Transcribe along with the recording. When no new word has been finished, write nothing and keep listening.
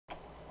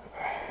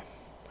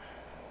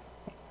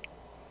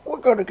we're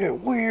gonna get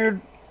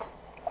weird.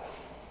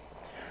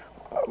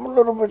 I'm a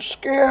little bit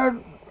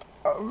scared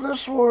of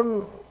this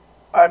one.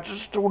 I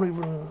don't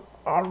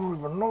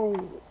even know.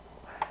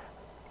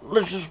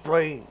 Let's just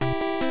play.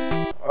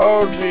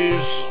 Oh,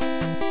 jeez.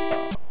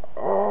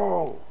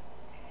 Oh.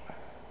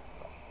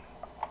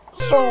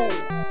 So,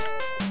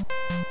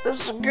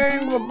 it's a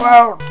game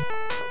about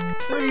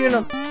being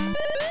a...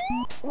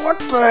 What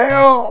the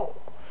hell?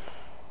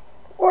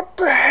 What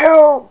the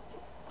hell?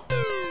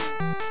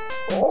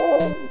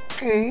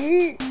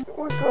 Okay,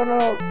 we're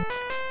gonna...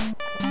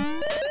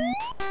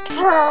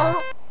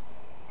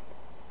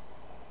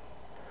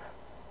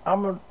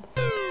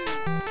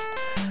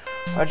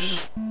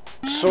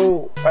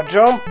 I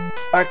jump,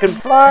 I can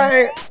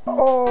fly,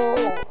 oh,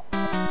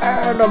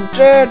 and I'm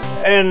dead,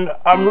 and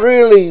I'm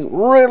really,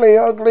 really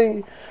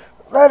ugly.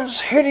 That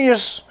is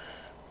hideous.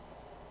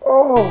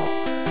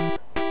 Oh,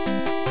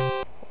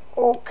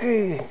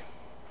 okay.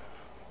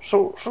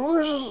 So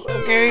this is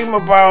a game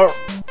about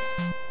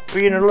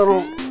being a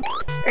little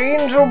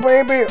angel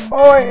baby.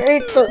 Oh, I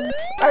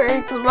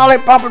ate the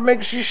lollipop. It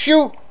makes you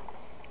shoot.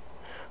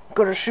 I'm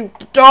gonna shoot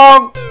the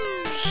dog.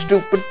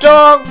 Stupid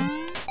dog.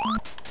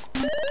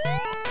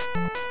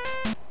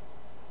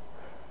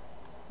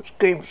 This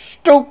game's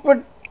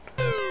stupid.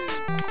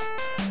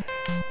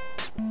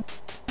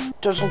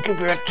 Doesn't give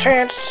you a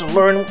chance to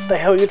learn what the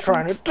hell you're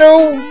trying to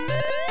do.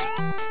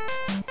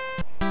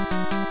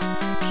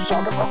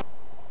 Son of a...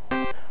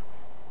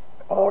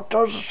 Oh, it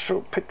does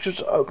show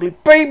pictures of ugly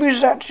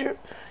babies at you.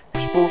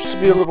 You're supposed to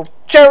be a little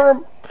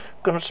cherub.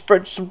 Gonna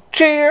spread some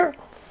cheer.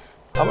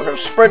 I'm gonna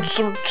spread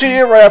some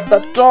cheer right up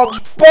that dog's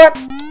butt.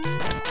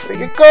 There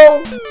you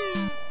go.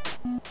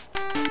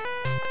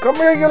 Come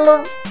here, you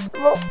little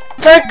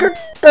take it.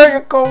 There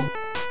you go.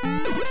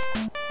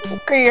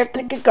 Okay, I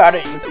think you got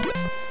it.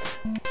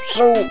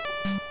 So,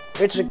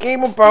 it's a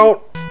game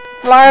about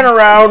flying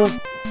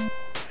around,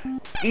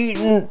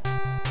 eating,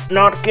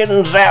 not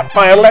getting zapped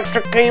by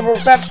electric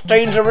cables. That's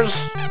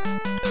dangerous.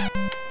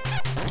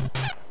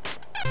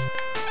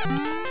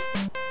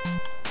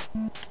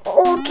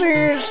 Oh,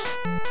 jeez.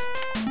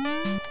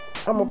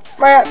 I'm a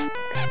fat,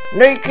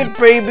 naked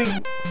baby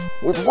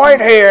with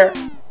white hair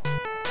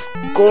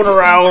going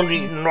around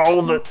eating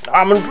all the...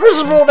 I'm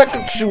invisible and I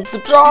can shoot the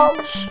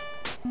dogs.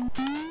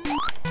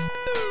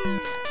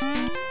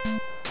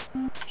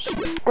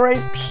 Some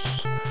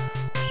grapes.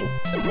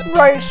 Some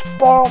rice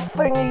ball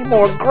thingy.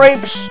 More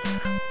grapes.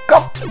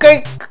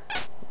 Cupcake.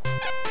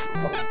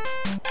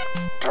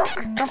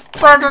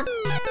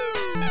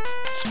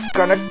 It's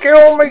gonna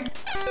kill me.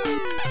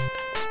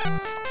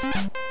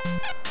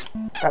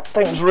 That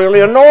thing's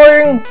really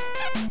annoying.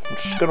 I'm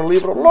just gonna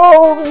leave it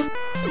alone.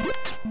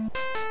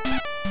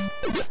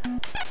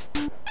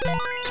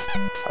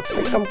 I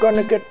think I'm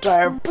gonna get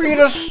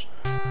diabetes.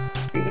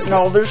 Eating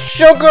all this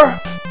sugar.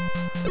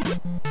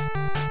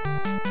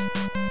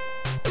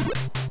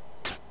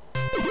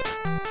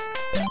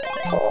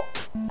 Oh,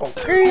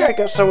 okay, I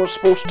guess I was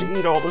supposed to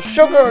eat all the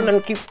sugar and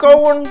then keep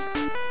going.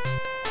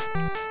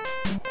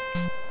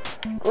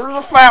 Where's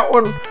the fat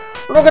one?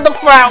 Look at the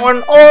fat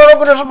one. Oh,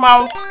 look at his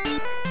mouth.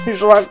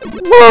 He's like,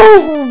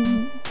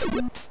 whoa!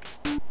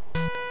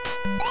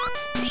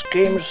 This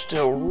game is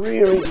still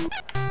really,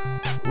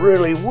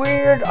 really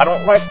weird. I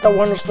don't like the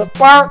ones that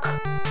bark.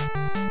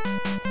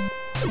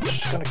 I'm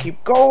just gonna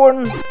keep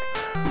going.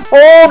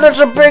 Oh,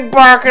 there's a big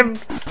barking.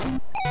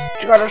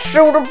 You gotta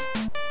shoot him.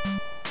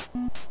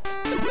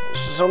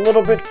 This is a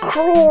little bit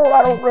cruel.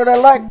 I don't really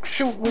like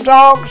shooting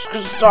dogs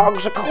because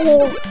dogs are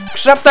cool.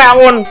 Except that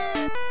one.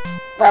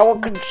 That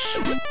one can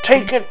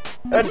take it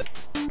and...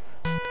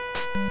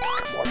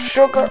 More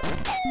sugar.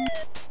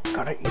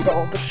 Gotta eat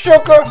all the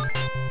sugar.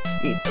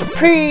 Eat the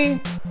pea.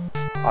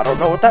 I don't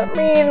know what that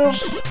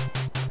means.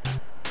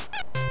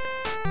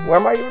 Where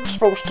am I even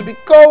supposed to be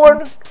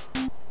going?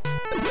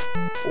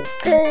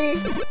 Okay.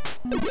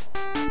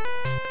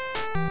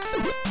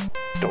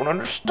 Don't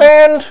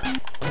understand.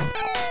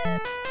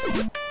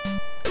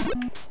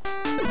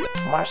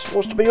 Am I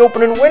supposed to be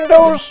opening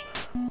windows?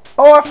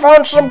 Oh, I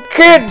found some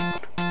kid.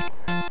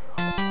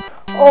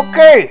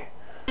 Okay.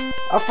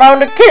 I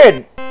found a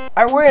kid.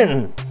 I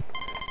win.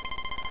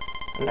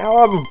 Now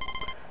I'm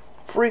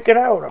freaking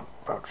out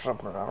about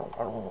something. I don't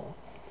know.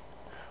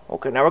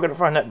 Okay, now we're gonna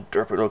find that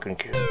derpy looking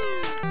kid.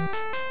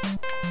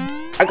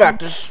 I got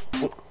this.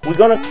 We're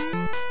gonna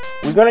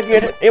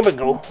get it. Here we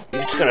go.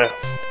 You're just gonna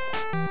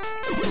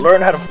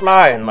learn how to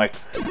fly in like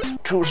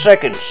 2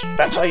 seconds.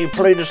 That's how you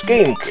play this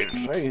game,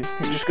 kids. You're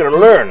just gonna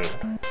learn.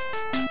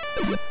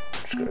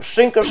 Just gonna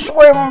sink or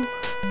swim.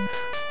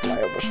 Fly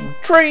over some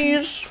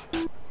trees.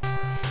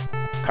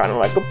 Kind of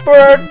like a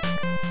bird.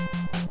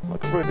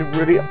 Like a really,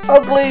 really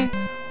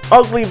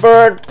ugly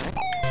bird.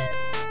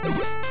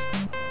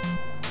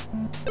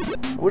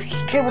 I wish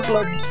this kid would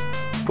like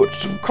put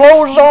some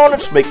clothes on.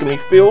 It's making me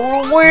feel a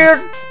little weird.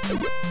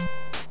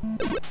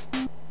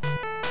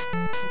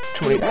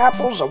 Too many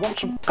apples. I want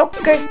some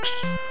cupcakes.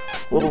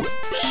 Little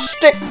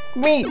stick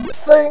meat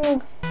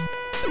thing.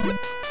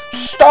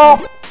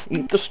 Stop.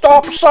 Eat the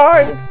stop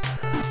sign.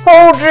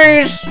 Oh,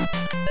 jeez.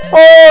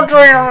 Oh,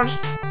 Jesus!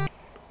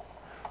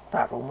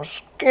 That one was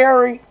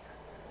scary.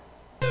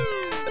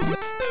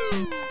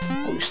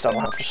 At least I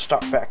don't have to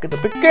start back at the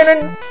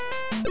beginning.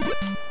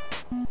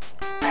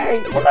 I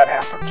hate when that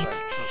happens. I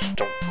just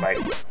don't like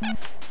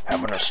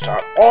having to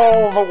start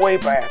all the way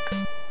back.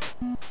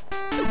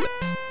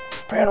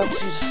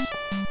 Penalties.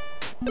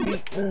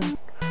 Eaten.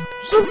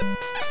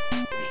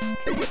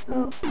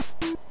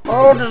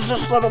 Oh, there's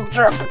this little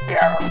jerk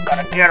again. I'm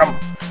gonna get him.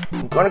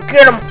 I'm gonna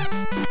get him.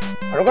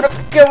 I'm gonna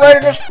get right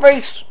in his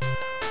face.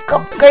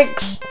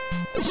 Cupcakes.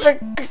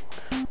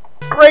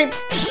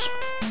 Grapes.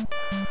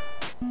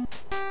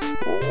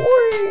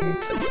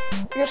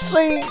 You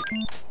see,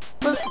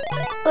 this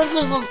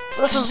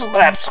isn't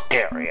that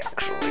scary,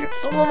 actually.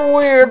 It's a little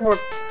weird, but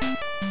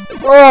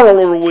we're all a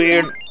little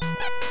weird.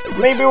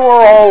 Maybe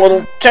we're all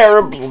little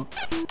cherubs with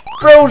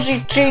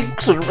rosy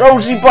cheeks and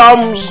rosy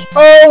bums.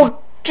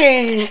 Oh,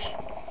 jeez.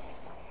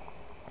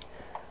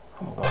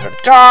 I'm gonna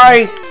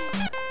die.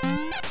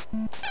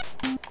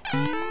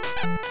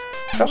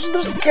 Doesn't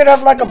this kid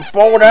have like a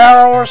bow and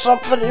arrow or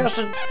something? He has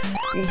to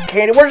eat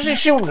candy. What is he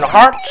shooting?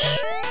 Hearts?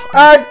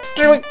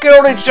 We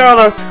killed each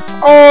other.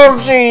 Oh,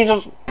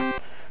 Jesus.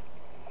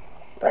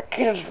 That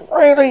kid is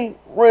really,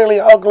 really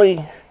ugly.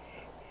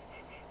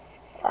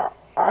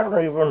 I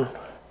don't even...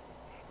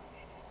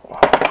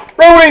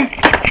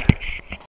 Rudy!